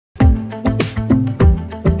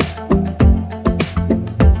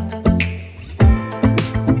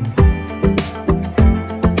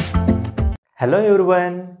Hello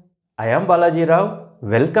everyone, I am Balaji Rao.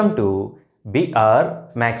 Welcome to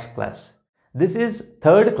BR Max class. This is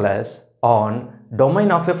third class on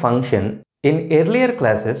domain of a function. In earlier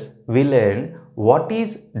classes, we learned what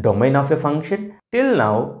is domain of a function. Till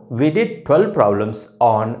now, we did 12 problems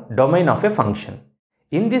on domain of a function.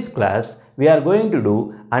 In this class, we are going to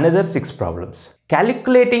do another 6 problems.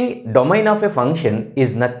 Calculating domain of a function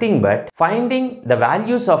is nothing but finding the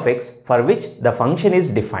values of x for which the function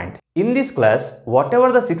is defined. In this class,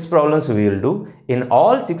 whatever the 6 problems we will do, in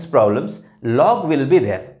all 6 problems, log will be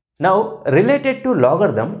there. Now, related to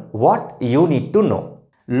logarithm, what you need to know?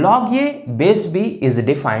 Log a base b is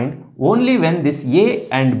defined only when this a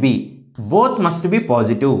and b both must be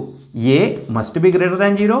positive. A must be greater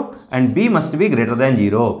than 0 and b must be greater than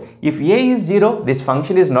 0. If a is 0, this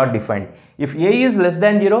function is not defined. If a is less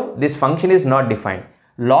than 0, this function is not defined.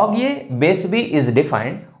 Log a base b is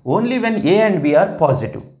defined only when a and b are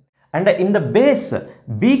positive. And in the base,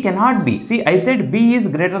 b cannot be. See, I said b is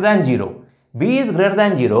greater than 0. B is greater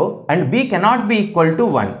than 0 and b cannot be equal to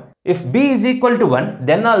 1. If b is equal to 1,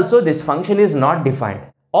 then also this function is not defined.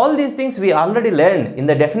 All these things we already learned in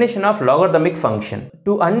the definition of logarithmic function.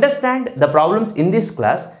 To understand the problems in this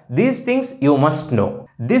class, these things you must know.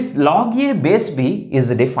 This log a base b is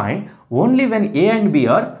defined only when a and b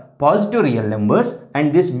are positive real numbers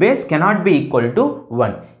and this base cannot be equal to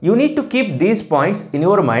 1. You need to keep these points in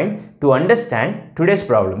your mind to understand today's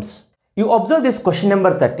problems. You observe this question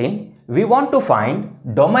number 13. We want to find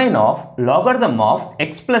domain of logarithm of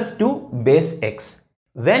x plus 2 base x.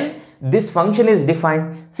 When this function is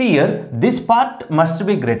defined, see here, this part must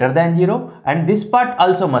be greater than 0 and this part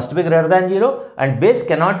also must be greater than 0 and base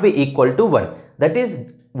cannot be equal to 1. That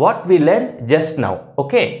is what we learned just now.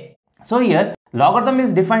 Okay. So here, logarithm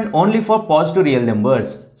is defined only for positive real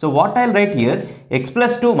numbers. So what I'll write here, x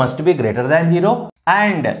plus 2 must be greater than 0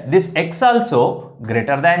 and this x also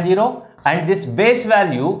greater than 0 and this base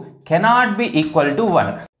value cannot be equal to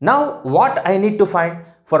 1. Now what I need to find?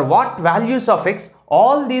 For what values of x,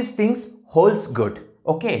 all these things holds good.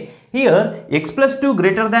 Okay, here x plus 2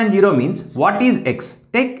 greater than 0 means what is x?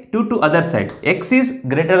 Take 2 to other side. X is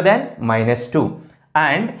greater than minus 2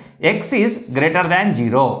 and x is greater than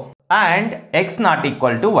 0 and x not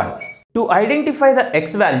equal to 1. To identify the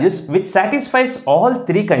x values which satisfies all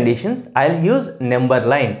 3 conditions, I'll use number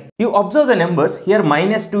line. You observe the numbers here,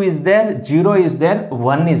 minus 2 is there, 0 is there,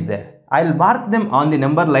 1 is there. I'll mark them on the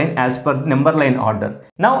number line as per number line order.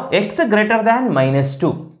 Now x greater than minus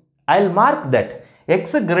 2. I'll mark that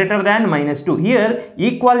x greater than minus 2. Here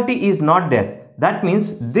equality is not there. That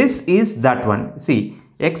means this is that one. See,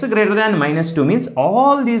 x greater than minus 2 means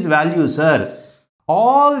all these values are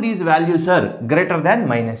greater than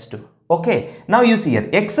minus 2. Okay, now you see here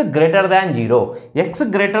x greater than 0. X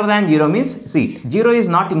greater than 0 means, see, 0 is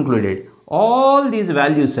not included. All these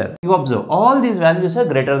values are, you observe, all these values are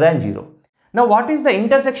greater than 0. Now what is the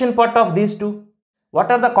intersection part of these two? What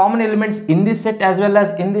are the common elements in this set as well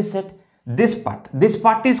as in this set? This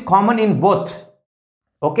part is common in both.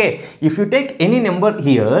 Okay, if you take any number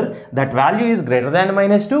here, that value is greater than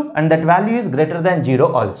minus 2 and that value is greater than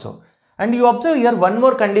 0 also. And you observe here one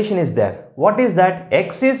more condition is there. What is that?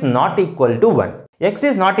 X is not equal to 1. X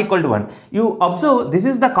is not equal to 1. You observe this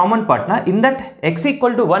is the common part. Now in that x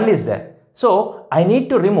equal to 1 is there. So I need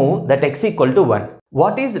to remove that x equal to 1.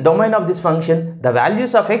 What is the domain of this function? The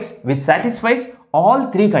values of x which satisfies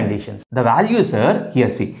all 3 conditions. The values are here,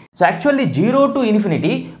 see. So actually 0 to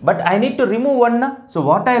infinity, but I need to remove 1 now. So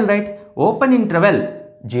what I will write? Open interval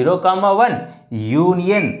 0, 1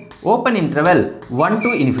 union open interval 1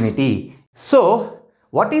 to infinity. So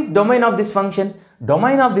what is domain of this function?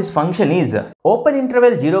 Domain of this function is open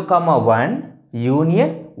interval 0, 1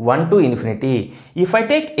 union 1 to infinity. If I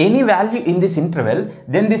take any value in this interval,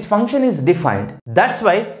 then this function is defined. That's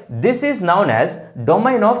why this is known as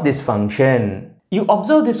domain of this function. You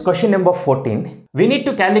observe this question number 14. We need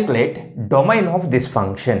to calculate domain of this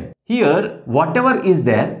function. Here, whatever is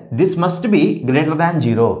there, this must be greater than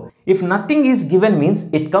 0. If nothing is given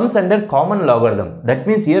means it comes under common logarithm. That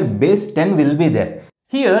means here base 10 will be there.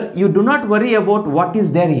 Here, you do not worry about what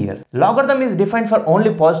is there here. Logarithm is defined for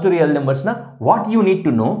only positive real numbers. Now, what you need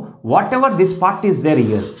to know, whatever this part is there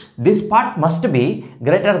here, this part must be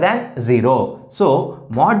greater than 0. So,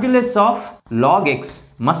 modulus of log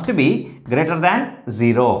x must be greater than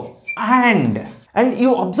 0. And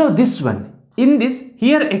you observe this one. In this,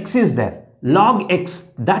 here x is there. Log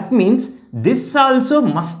x, that means this also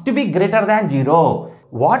must be greater than 0.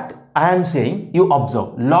 What I am saying, you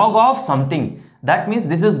observe log of something. That means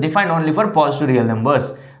this is defined only for positive real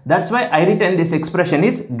numbers. That's why I written this expression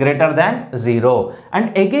is greater than 0.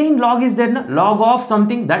 And again log is there, log of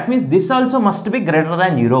something, that means this also must be greater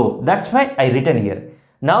than 0. That's why I written here.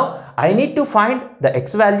 Now I need to find the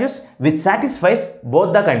x values which satisfies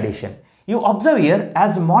both the condition. You observe here,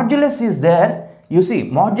 as modulus is there, you see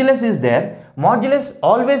modulus is there, modulus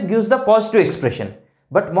always gives the positive expression,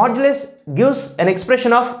 but modulus gives an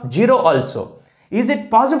expression of 0 also. Is it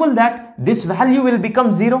possible that this value will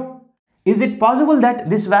become 0? Is it possible that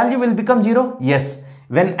this value will become 0? Yes.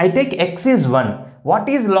 When I take x is 1, what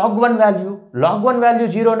is log 1 value? Log 1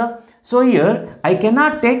 value 0 na? So here I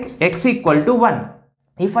cannot take x equal to 1.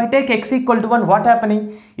 If I take x equal to 1, what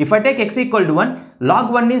happening? If I take x equal to 1,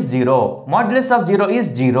 log 1 is 0. Modulus of 0 is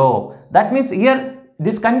 0. That means here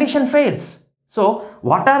this condition fails. So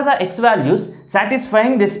what are the x values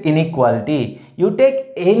satisfying this inequality? You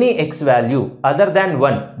take any x value other than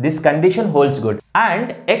 1, this condition holds good,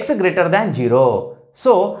 and x greater than 0.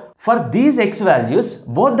 So for these x values,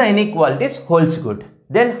 both the inequalities holds good.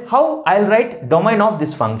 Then how I'll write domain of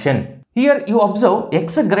this function? Here you observe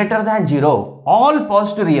x greater than 0, all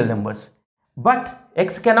positive real numbers, but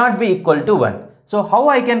x cannot be equal to 1. So how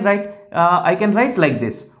I can write? I can write like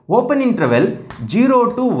this: open interval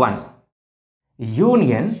 0 to 1.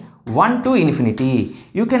 Union 1 to infinity.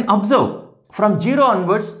 You can observe from 0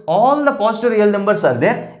 onwards all the positive real numbers are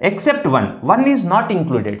there except 1. 1 is not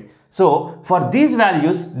included. So for these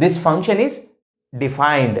values this function is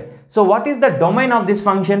defined. So what is the domain of this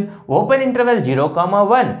function? Open interval 0,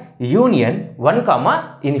 1 union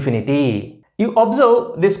 1, infinity. You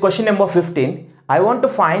observe this question number 15. I want to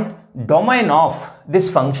find domain of this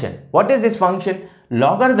function. What is this function?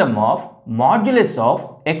 Logarithm of modulus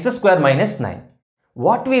of x square minus 9.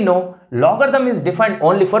 What we know, logarithm is defined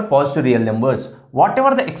only for positive real numbers.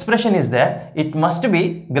 Whatever the expression is there, it must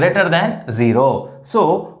be greater than 0.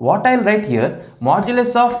 So what I'll write here,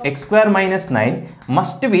 modulus of x square minus 9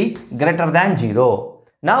 must be greater than 0.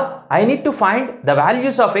 Now I need to find the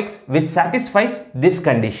values of x which satisfies this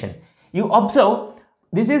condition. You observe,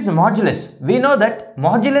 this is modulus. We know that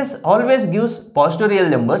modulus always gives positive real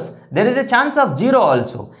numbers. There is a chance of 0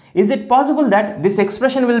 also. Is it possible that this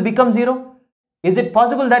expression will become 0? Is it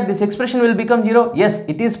possible that this expression will become 0? Yes,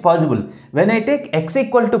 it is possible. When I take x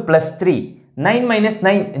equal to plus 3, 9 minus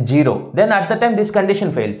 9, 0. Then at the time this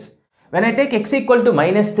condition fails. When I take x equal to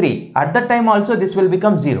minus 3, at that time also this will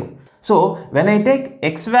become 0. So when I take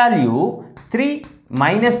x value 3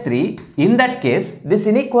 minus 3, in that case this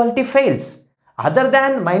inequality fails. Other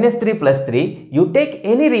than minus 3 plus 3, you take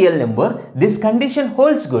any real number, this condition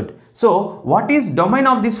holds good. So what is domain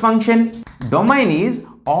of this function? Domain is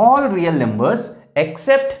all real numbers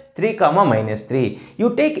except 3, minus 3.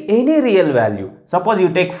 You take any real value. Suppose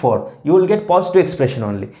you take 4, you will get positive expression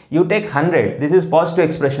only. You take 100, this is positive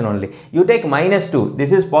expression only. You take minus 2,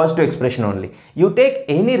 this is positive expression only. You take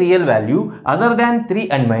any real value other than 3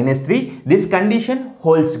 and minus 3, this condition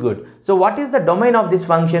holds good. So what is the domain of this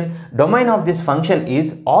function? Domain of this function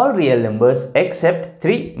is all real numbers except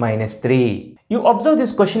 3 minus 3. You observe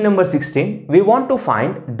this question number 16. We want to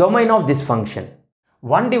find domain of this function.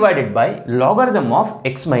 1 divided by logarithm of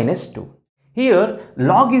x minus 2. Here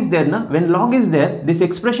log is there, na? When log is there, this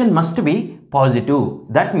expression must be positive.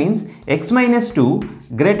 That means x minus 2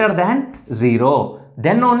 greater than 0.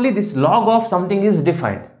 Then only this log of something is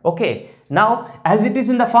defined. Okay. Now as it is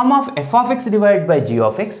in the form of f of x divided by g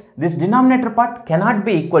of x, this denominator part cannot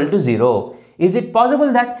be equal to 0. Is it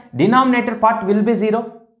possible that denominator part will be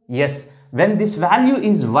 0? Yes. When this value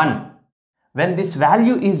is 1, when this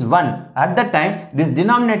value is 1, at that time this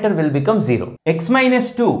denominator will become 0. X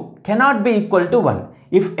minus 2 cannot be equal to 1.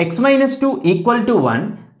 If x minus 2 equal to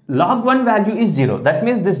 1, log 1 value is 0. That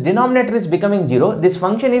means this denominator is becoming 0. This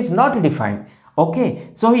function is not defined. Okay.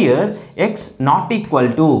 So here x not equal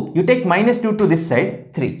to, you take minus 2 to this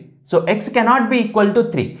side, 3. So x cannot be equal to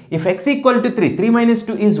 3. If x equal to 3, 3 minus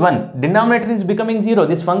 2 is 1. Denominator is becoming 0.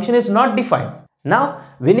 This function is not defined. Now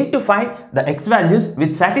we need to find the x values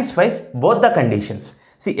which satisfies both the conditions.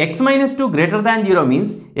 See, x minus 2 greater than 0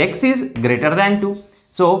 means x is greater than 2.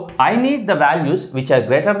 So I need the values which are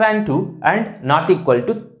greater than 2 and not equal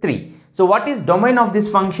to 3. So what is domain of this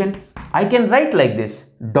function? I can write like this.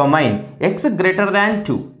 Domain x greater than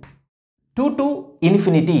 2. 2 to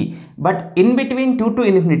infinity. But in between 2 to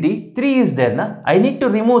infinity, 3 is there. Na? I need to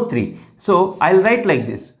remove 3. So I'll write like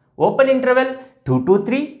this. Open interval 2 to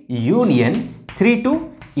 3 union 3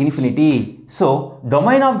 to infinity. So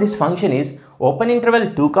domain of this function is open interval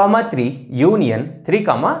 2, 3 union 3,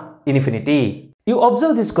 infinity. You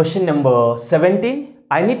observe this question number 17.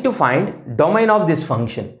 I need to find domain of this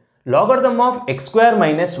function. logarithm of x square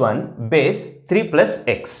minus 1 base 3 plus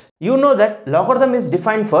x. You know that logarithm is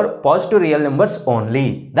defined for positive real numbers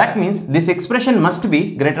only. That means this expression must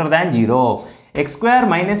be greater than 0. X square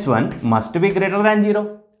minus 1 must be greater than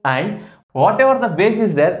 0. And whatever the base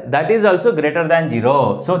is there, that is also greater than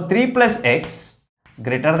 0. So 3 plus x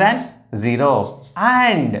greater than 0.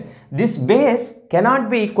 And this base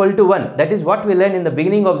cannot be equal to 1. That is what we learned in the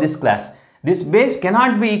beginning of this class. This base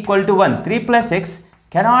cannot be equal to 1. 3 plus x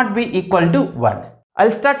cannot be equal to 1.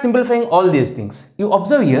 I'll start simplifying all these things. You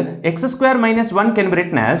observe here, x square minus 1 can be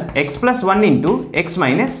written as x plus 1 into x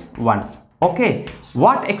minus 1. Okay,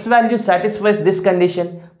 what x value satisfies this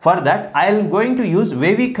condition? For that, I am going to use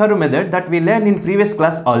wavy curve method that we learned in previous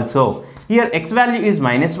class also. Here x value is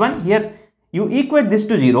minus 1. Here you equate this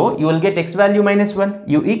to 0, you will get x value minus 1.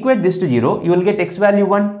 You equate this to 0, you will get x value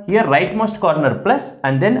 1. Here rightmost corner plus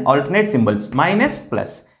and then alternate symbols minus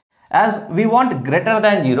plus. As we want greater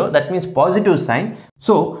than 0, that means positive sign.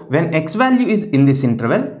 So when x value is in this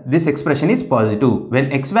interval, this expression is positive. When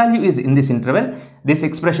x value is in this interval, this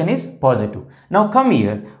expression is positive. Now come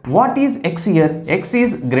here. What is x here? X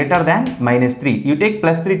is greater than minus 3. You take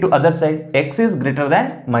plus 3 to other side. X is greater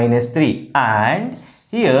than minus 3. And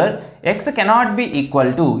here x cannot be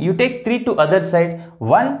equal to, you take 3 to other side,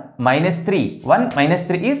 1 minus 3. 1 minus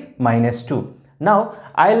 3 is minus 2. Now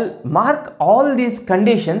I'll mark all these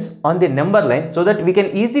conditions on the number line so that we can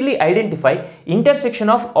easily identify intersection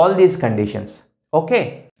of all these conditions.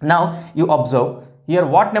 Okay. Now you observe here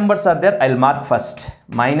what numbers are there. I'll mark first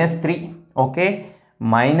minus 3. Okay.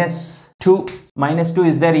 Minus 2. Minus 2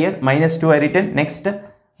 is there here. Minus 2 I written. Next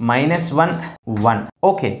minus 1, 1.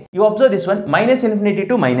 Okay. You observe this one, minus infinity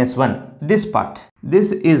to minus 1. This part.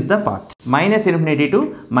 This is the part. Minus infinity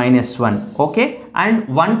to minus 1. Okay. And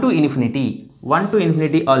 1 to infinity. 1 to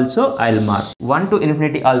infinity also I'll mark. 1 to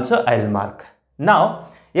infinity also I'll mark. Now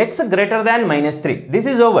x greater than minus 3. This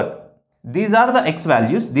is over. These are the x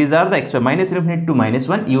values. These are the x minus infinity to minus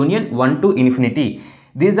 1 union 1 to infinity.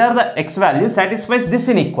 These are the x values satisfies this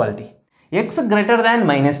inequality. X greater than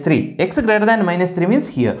minus 3. X greater than minus 3 means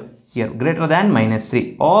here. Here greater than minus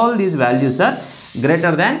 3. All these values are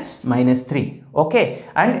greater than minus 3. Okay.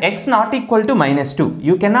 And x not equal to minus 2.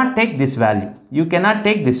 You cannot take this value. You cannot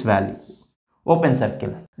take this value. Open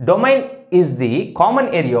circle. Domain is the common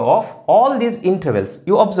area of all these intervals.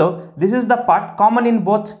 You observe this is the part common in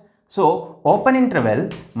both. So open interval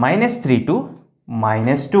minus 3 to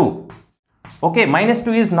minus 2. Okay, minus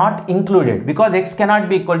 2 is not included because x cannot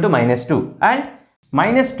be equal to minus 2. And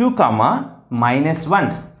minus 2 comma minus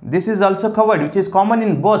 1. This is also covered, which is common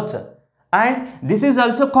in both. And this is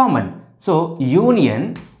also common. So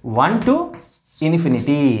union 1 to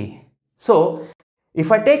infinity. So if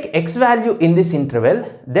I take x value in this interval,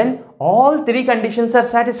 then all three conditions are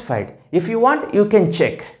satisfied. If you want, you can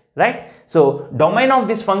check, right? So domain of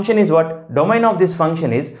this function is what? Domain of this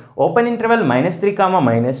function is open interval minus 3 comma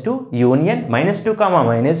minus 2 union minus 2 comma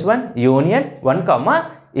minus 1 union 1 comma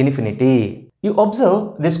infinity. You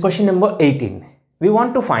observe this question number 18. We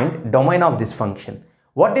want to find domain of this function.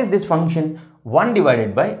 What is this function? 1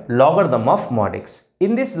 divided by logarithm of mod x.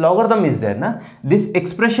 In this logarithm is there, na? This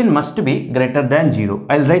expression must be greater than 0.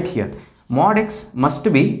 I'll write here. Mod x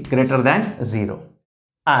must be greater than 0.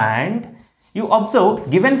 And you observe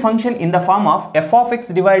given function in the form of f of x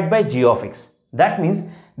divided by g of x. That means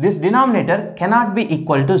this denominator cannot be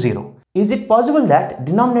equal to 0. Is it possible that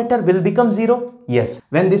denominator will become 0? Yes.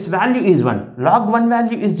 When this value is 1, log 1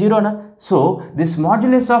 value is 0, na? So this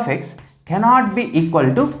modulus of x cannot be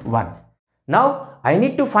equal to 1. Now I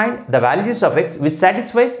need to find the values of x which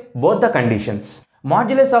satisfies both the conditions.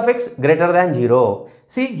 Modulus of x greater than 0.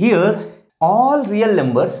 See here, all real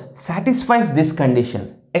numbers satisfies this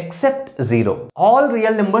condition except 0. All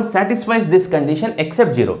real numbers satisfies this condition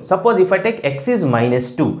except 0. Suppose if I take x is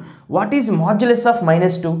minus 2. What is modulus of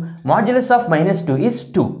minus 2? Modulus of minus 2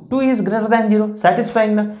 is 2. 2 is greater than 0.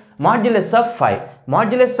 Satisfying the modulus of 5.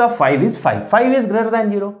 Modulus of 5 is 5. 5 is greater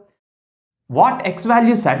than 0. What x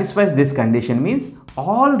value satisfies this condition means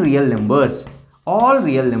all real numbers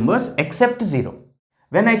except 0.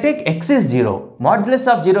 When I take x is 0, modulus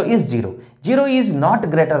of 0 is 0. 0 is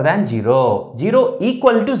not greater than 0. 0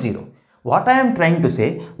 equal to 0. What I am trying to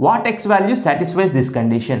say, what x value satisfies this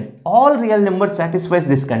condition? All real numbers satisfies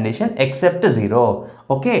this condition except 0.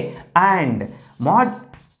 Okay. And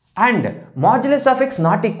modulus of x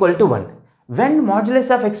not equal to 1. When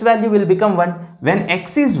modulus of x value will become 1? When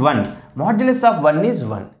x is 1, modulus of 1 is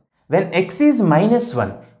 1. When x is minus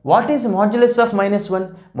 1, what is modulus of minus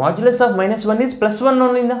 1? Modulus of minus 1 is plus 1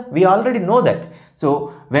 only. We already know that. So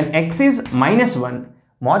when x is minus 1,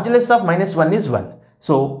 modulus of minus 1 is 1.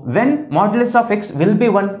 So when modulus of x will be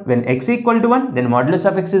 1, when x equal to 1, then modulus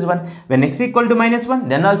of x is 1. When x equal to minus 1,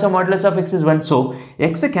 then also modulus of x is 1. So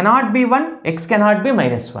x cannot be 1, x cannot be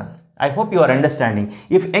minus 1. I hope you are understanding.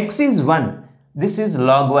 If x is 1, this is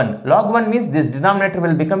log 1. Log 1 means this denominator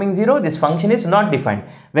will becoming 0. This function is not defined.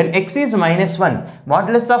 When x is minus 1,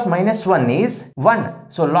 modulus of minus 1 is 1.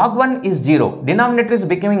 So log 1 is 0. Denominator is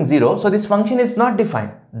becoming 0. So this function is not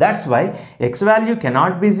defined. That's why x value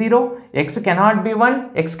cannot be 0, x cannot be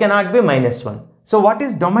 1, x cannot be minus 1. So what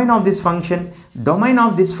is domain of this function? Domain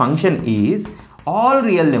of this function is all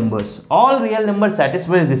real numbers. All real numbers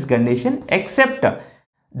satisfies this condition except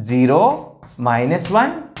 0, minus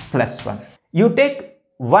 1, plus 1. You take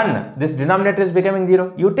 1, this denominator is becoming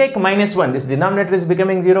 0. You take minus 1, this denominator is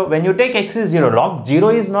becoming 0. When you take x is 0, log 0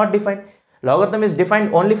 is not defined. Logarithm is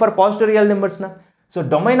defined only for positive real numbers now. So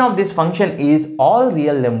domain of this function is all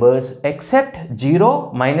real numbers except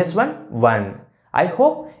 0, minus 1, 1. I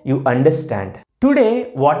hope you understand.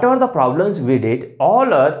 Today, whatever the problems we did,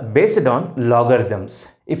 all are based on logarithms.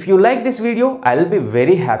 If you like this video, I'll be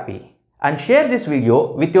very happy. And share this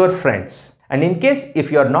video with your friends. And in case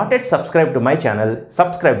if you are not yet subscribed to my channel,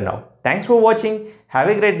 subscribe now. Thanks for watching. Have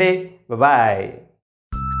a great day. Bye-bye.